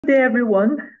Good day,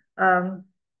 everyone.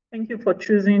 Thank you for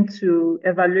choosing to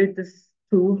evaluate this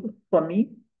tool for me.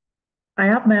 I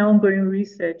have my ongoing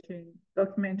research in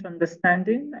document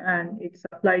understanding and its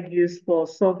applied use for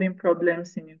solving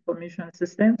problems in information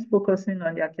systems, focusing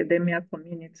on the academia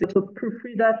community. So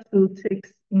Proofreader tool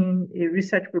takes in a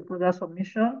research proposal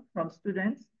submission from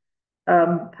students,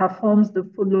 performs the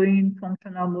following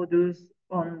functional modules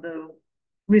on the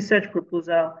research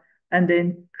proposal, and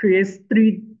then creates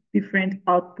three different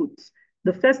outputs.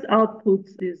 The first output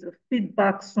is a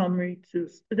feedback summary to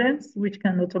students, which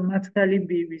can automatically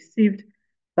be received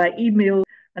by email.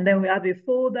 And then we have a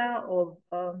folder of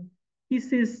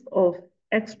pieces of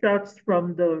extracts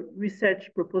from the research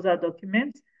proposal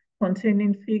document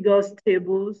containing figures,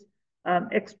 tables,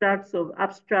 extracts of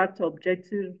abstract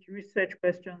objectives, research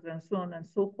questions, and so on and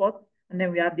so forth. And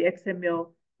then we have the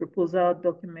XML proposal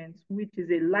document, which is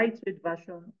a lightweight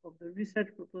version of the research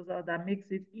proposal that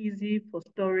makes it easy for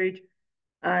storage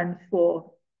and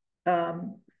for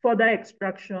further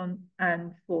extraction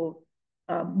and for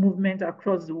movement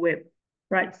across the web.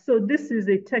 Right, so this is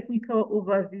a technical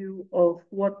overview of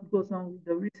what goes on with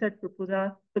the research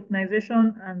proposal.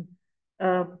 Tokenization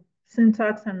and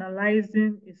syntax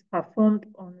analyzing is performed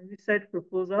on research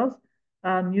proposals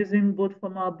using both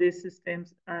formal-based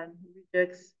systems and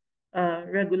regex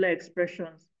regular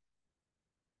expressions.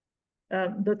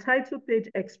 The title page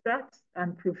extracts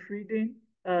and proofreading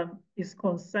is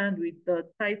concerned with the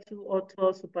title,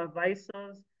 author,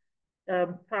 supervisors,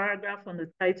 paragraph on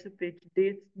the title page,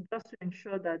 dates, just to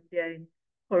ensure that they are in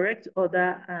correct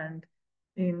order and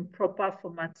in proper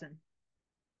formatting.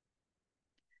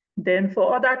 Then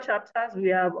for other chapters, we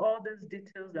have all these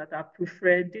details that are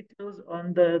proofread, details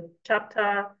on the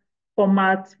chapter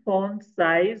format, font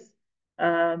size,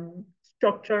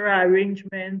 structural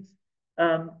arrangement,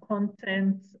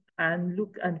 content, and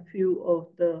look and feel of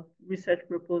the research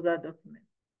proposal document.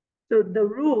 So the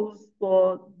rules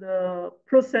for the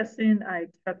processing are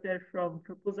extracted from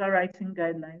proposal writing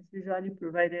guidelines, usually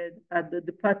provided at the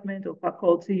Department of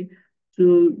Faculty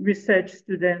to research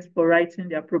students for writing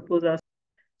their proposals.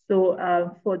 So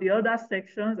for the other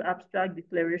sections, abstract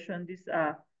declaration, these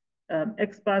are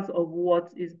experts of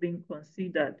what is being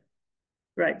considered.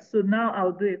 Right, so now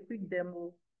I'll do a quick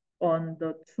demo on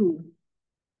the tool.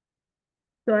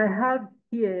 So I have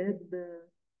here the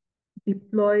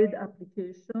deployed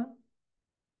application.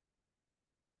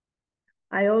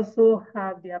 I also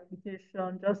have the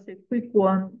application, just a quick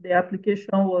one. The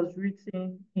application was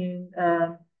written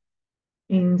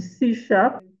in C#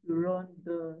 to run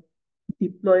the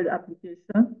deployed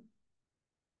application.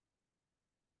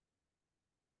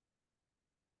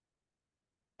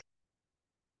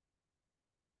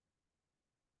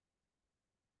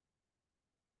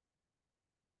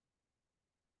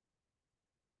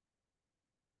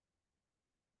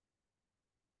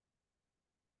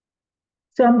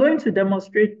 So I'm going to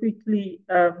demonstrate quickly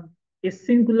a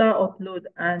singular upload,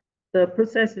 and the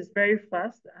process is very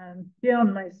fast. And here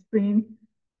on my screen,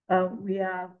 we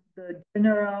have the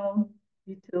general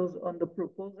details on the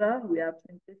proposal. We have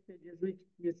 28 pages, which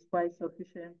is quite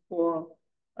sufficient for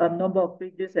a number of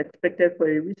pages expected for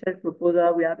a research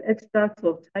proposal. We have extracts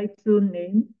of title,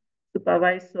 name,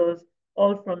 supervisors,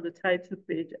 all from the title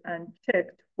page and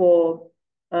checked for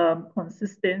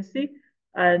consistency.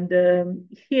 And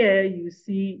here you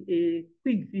see a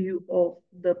quick view of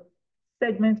the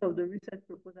segment of the research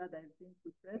proposal that is being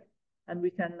prepared, and we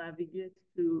can navigate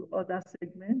to other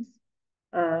segments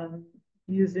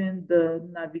using the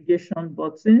navigation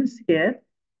buttons here,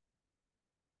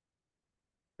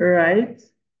 right,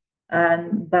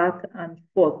 and back and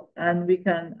forth. And we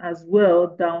can as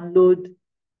well download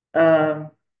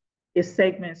a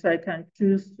segment. So I can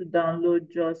choose to download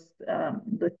just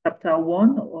the chapter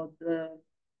 1 or the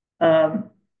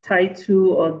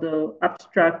title or the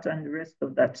abstract and the rest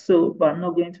of that. So, but I'm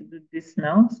not going to do this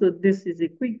now. So this is a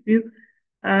quick view.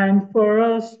 And for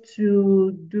us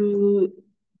to do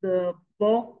the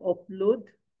bulk upload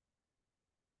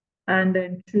and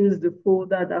then choose the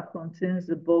folder that contains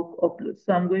the bulk upload.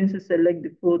 So I'm going to select the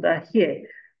folder here.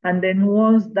 And then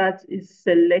once that is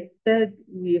selected,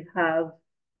 we have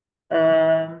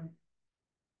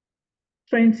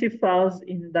 20 files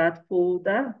in that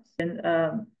folder.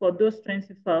 And for those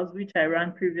 20 files, which I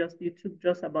ran previously, it took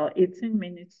just about 18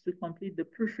 minutes to complete the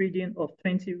proofreading of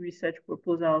 20 research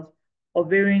proposals of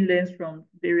varying lengths from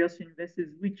various universities,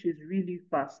 which is really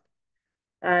fast.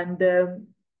 And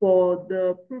for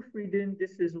the proofreading,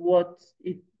 this is what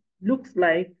it looks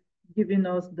like, giving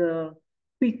us the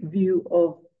quick view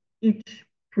of each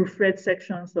proofread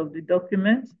sections of the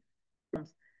document.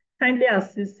 Kindly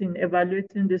assist in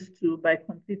evaluating this tool by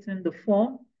completing the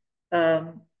form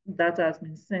that has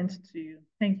been sent to you.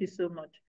 Thank you so much.